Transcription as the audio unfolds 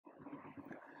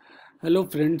Hello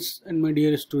friends and my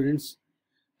dear students.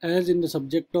 As in the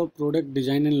subject of product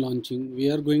design and launching, we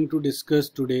are going to discuss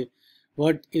today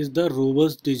what is the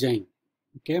robust design.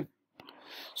 Okay.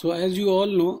 So as you all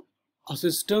know, a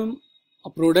system, a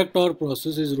product or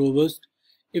process is robust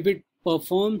if it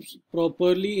performs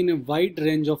properly in a wide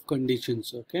range of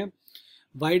conditions. Okay.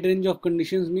 Wide range of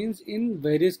conditions means in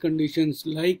various conditions,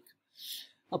 like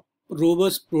a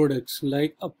robust products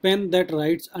like a pen that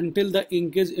writes until the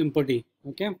ink is empty.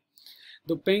 Okay.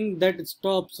 The pen that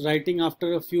stops writing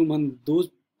after a few months, those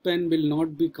pen will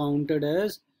not be counted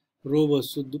as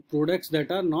robust. So the products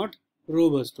that are not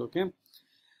robust. Okay.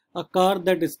 A car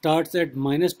that starts at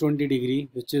 -20 degree,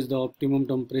 which is the optimum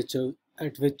temperature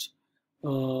at which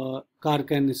car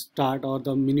can start, or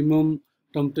the minimum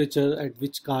temperature at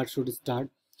which car should start.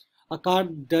 A car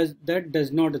that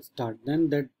does not start, then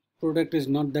that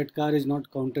car is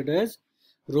not counted as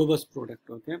robust product.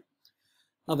 Okay.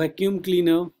 A vacuum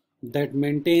cleaner that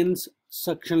maintains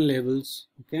suction levels,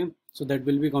 okay, so that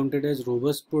will be counted as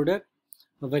robust product.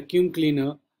 A vacuum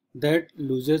cleaner that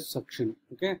loses suction,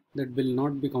 okay, that will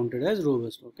not be counted as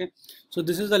robust. Okay, so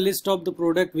this is the list of the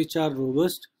product which are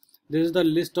robust. This is the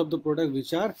list of the product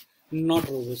which are not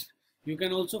robust. You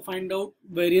can also find out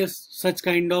various such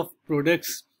kind of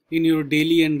products in your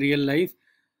daily and real life,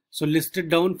 so list it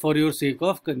down for your sake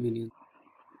of convenience.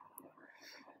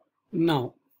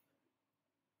 Now,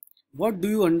 what do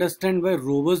you understand by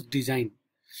robust design?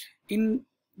 In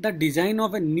the design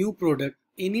of a new product,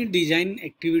 any design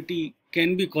activity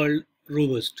can be called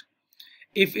robust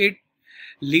if it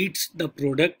leads the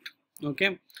product,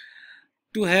 okay,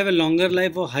 to have a longer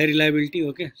life or high reliability.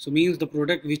 Okay, so means the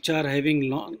product which are having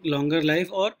longer life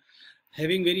or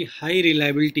having very high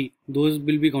reliability, those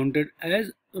will be counted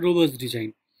as robust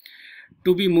design.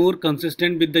 To be more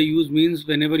consistent with the use means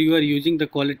whenever you are using, the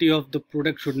quality of the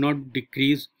product should not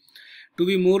decrease. To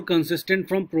be more consistent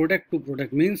from product to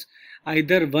product means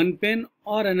either one pen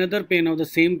or another pen of the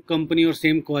same company or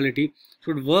same quality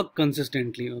should work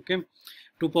consistently. Okay,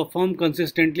 to perform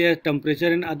consistently as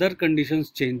temperature and other conditions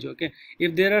change. Okay,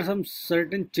 if there are some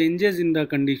certain changes in the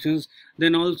conditions,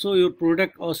 then also your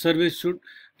product or service should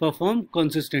perform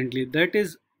consistently. That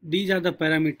is, these are the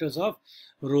parameters of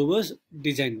robust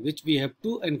design which we have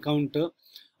to encounter,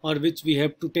 or which we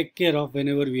have to take care of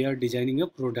whenever we are designing a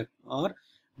product, or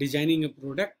designing a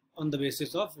product on the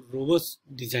basis of robust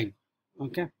design.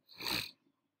 Okay,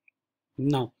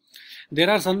 now there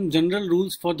are some general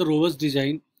rules for the robust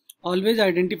design. Always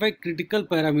identify critical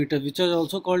parameters, which are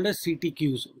also called as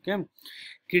CTQs. Okay,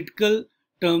 critical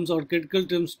terms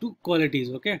to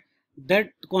qualities, okay,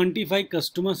 that quantify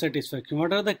customer satisfaction.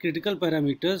 What are the critical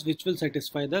parameters which will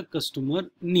satisfy the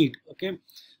customer need? Okay,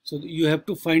 so you have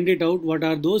to find it out. What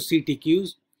are those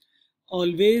CTQs?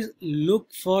 Always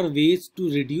look for ways to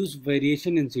reduce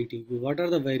variation in CTQ. What are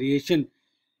the variation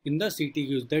in the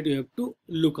CTQs that you have to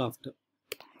look after?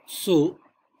 So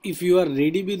if you are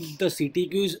ready with the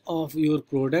CTQs of your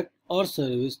product or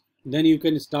service, then you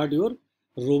can start your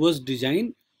robust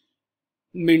design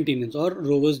maintenance or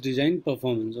robust design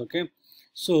performance. Okay,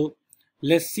 so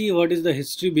let's see what is the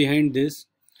history behind this.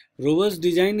 Robust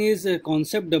design is a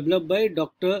concept developed by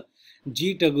Dr.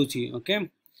 G. Taguchi. Okay,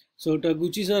 so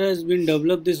Taguchi sir has been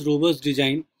developed this robust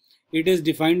design. It is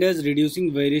defined as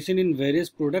reducing variation in various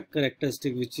product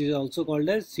characteristics, which is also called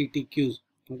as CTQs,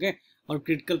 okay, or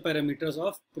critical parameters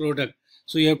of product.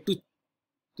 So you have to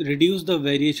reduce the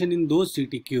variation in those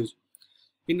CTQs.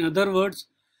 In other words,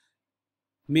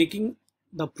 making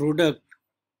the product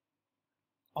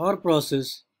or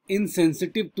process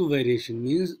insensitive to variation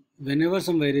means whenever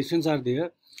some variations are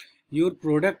there, your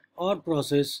product or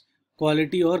process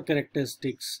quality or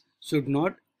characteristics should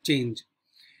not change.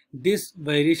 This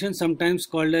variation, sometimes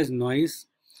called as noise,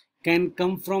 can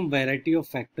come from variety of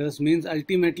factors. Means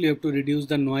ultimately you have to reduce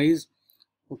the noise.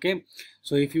 Okay,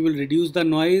 so if you will reduce the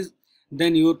noise,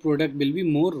 then your product will be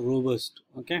more robust.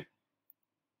 Okay,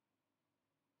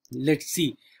 let's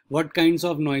see what kinds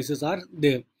of noises are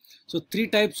there. So three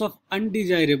types of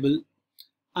undesirable,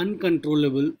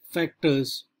 uncontrollable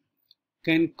factors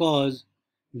can cause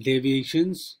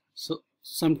deviations, so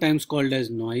sometimes called as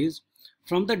noise,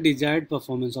 from the desired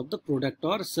performance of the product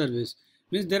or service.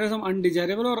 Means there are some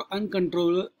undesirable or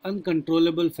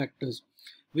uncontrollable factors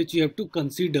which you have to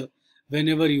consider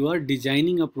whenever you are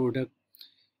designing a product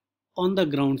on the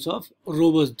grounds of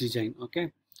robust design.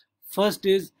 Okay, first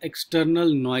is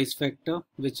external noise factor,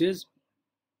 which is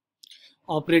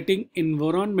operating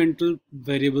environmental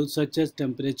variables such as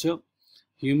temperature,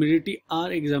 humidity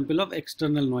are example of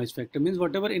external noise factor. Means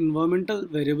whatever environmental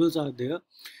variables are there,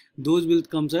 those will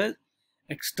come as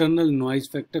external noise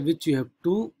factor which you have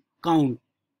to count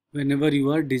whenever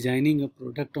you are designing a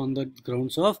product on the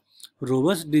grounds of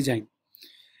robust design.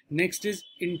 Next is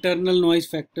internal noise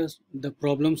factors, the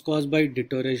problems caused by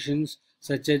deteriorations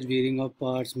such as wearing of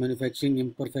parts, manufacturing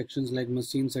imperfections like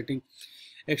machine setting,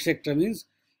 etc. Means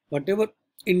whatever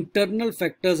internal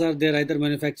factors are there, either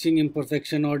manufacturing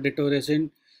imperfection or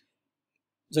deterioration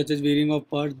such as wearing of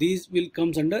parts, these will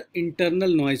comes under internal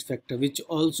noise factor, which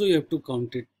also you have to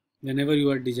count it whenever you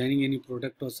are designing any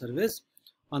product or service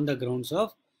on the grounds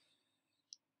of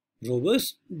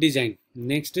robust design.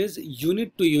 Next is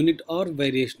unit to unit or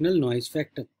variational noise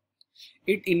factor.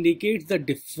 It indicates the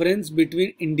difference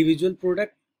between individual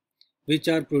products which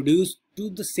are produced to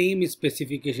the same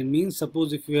specification. Means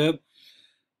suppose if you have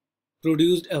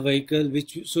produced a vehicle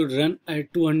which should run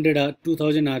at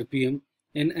 2000 rpm,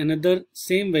 and another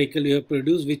same vehicle you have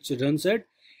produced which runs at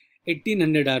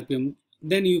 1800 rpm,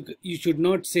 then you should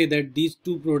not say that these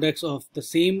two products of the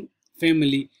same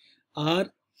family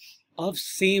are of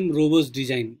same robust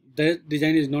design. The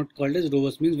design is not called as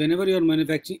robust. Means whenever you are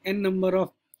manufacturing n number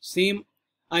of same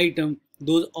item,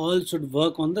 those all should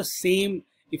work on the same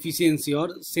efficiency or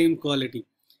same quality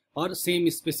or same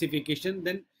specification,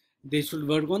 then they should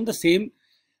work on the same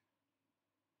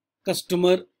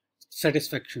customer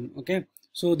satisfaction. Okay,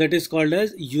 so that is called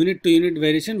as unit to unit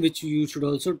variation, which you should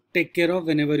also take care of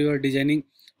whenever you are designing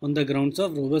on the grounds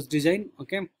of robust design.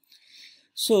 Okay,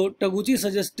 so Taguchi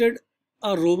suggested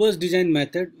a robust design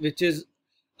method, which is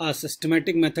a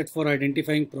systematic method for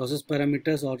identifying process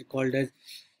parameters, or called as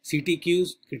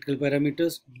CTQs, critical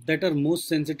parameters, that are most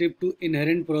sensitive to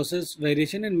inherent process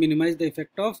variation and minimize the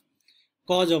effect of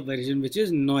cause of variation, which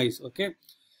is noise. Okay,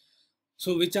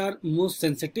 so which are most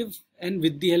sensitive, and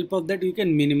with the help of that you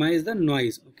can minimize the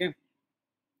noise. Okay,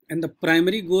 and the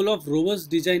primary goal of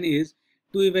robust design is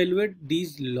to evaluate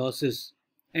these losses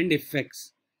and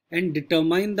effects and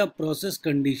determine the process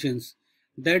conditions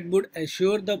that would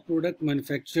assure the product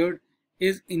manufactured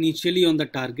is initially on the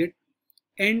target,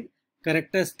 and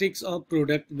characteristics of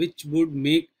product which would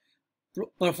make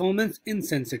performance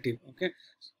insensitive, okay,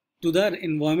 to the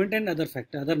environment and other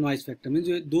factor, other noise factor.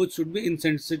 Means those should be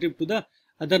insensitive to the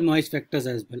other noise factors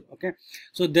as well. Okay,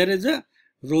 so there is a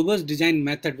robust design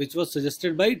method which was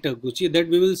suggested by Taguchi, that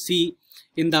we will see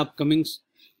in the upcoming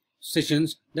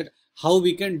sessions, that how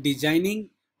we can designing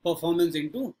performance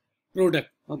into product.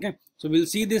 Okay, so we'll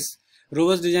see this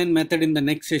robust design method in the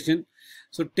next session.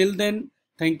 So till then,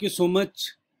 thank you so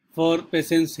much for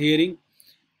patience hearing,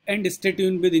 and stay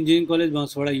tuned with Engineering College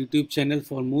Banswara YouTube channel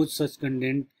for more such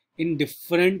content in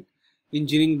different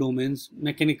engineering domains: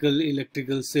 mechanical,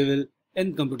 electrical, civil,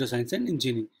 and computer science and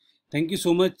engineering. Thank you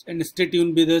so much, and stay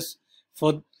tuned with us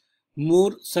for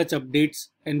more such updates,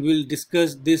 and we'll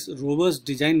discuss this robust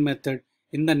design method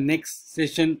in the next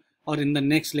session or in the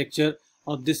next lecture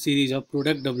of this series of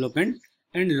product development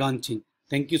and launching.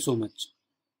 Thank you so much.